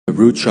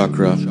root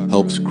chakra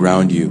helps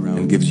ground you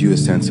and gives you a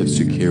sense of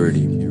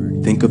security.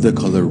 Think of the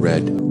color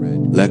red.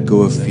 Let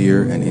go of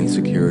fear and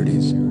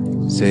insecurities.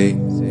 Say,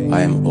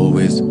 I am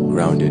always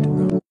grounded.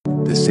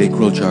 The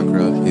sacral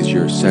chakra is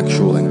your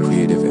sexual and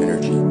creative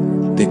energy.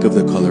 Think of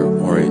the color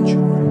orange.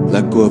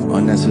 Let go of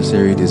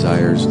unnecessary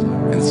desires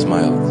and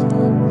smile.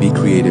 Be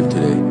creative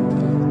today.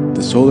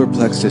 The solar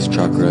plexus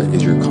chakra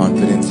is your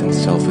confidence and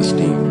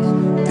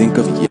self-esteem. Think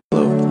of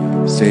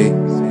yellow. Say,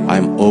 I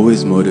am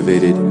always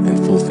motivated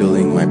and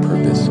fulfilling my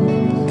purpose.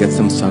 Get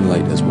some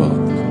sunlight as well.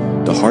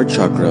 The heart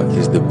chakra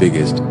is the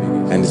biggest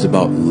and is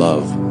about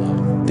love.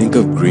 Think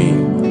of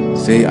green.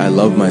 Say, I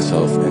love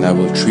myself and I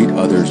will treat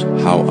others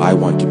how I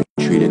want to be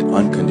treated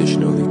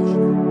unconditionally.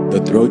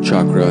 The throat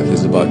chakra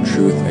is about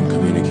truth and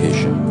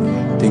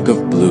communication. Think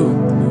of blue.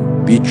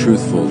 Be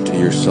truthful to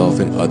yourself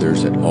and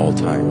others at all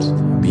times.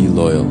 Be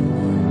loyal.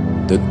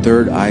 The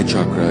third eye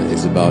chakra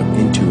is about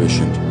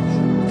intuition.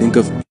 Think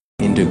of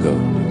indigo.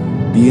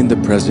 Be in the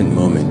present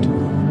moment.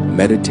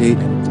 Meditate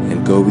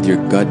and go with your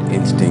gut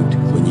instinct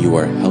when you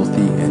are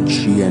healthy and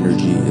chi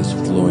energy is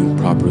flowing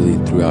properly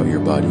throughout your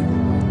body.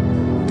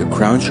 The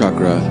crown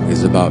chakra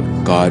is about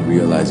God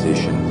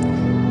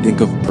realization.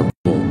 Think of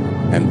purple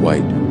and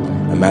white.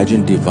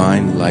 Imagine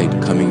divine light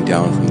coming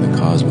down from the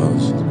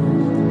cosmos.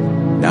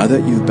 Now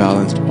that you've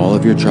balanced all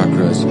of your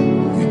chakras,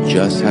 you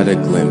just had a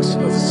glimpse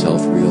of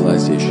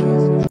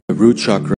self-realization. The root chakra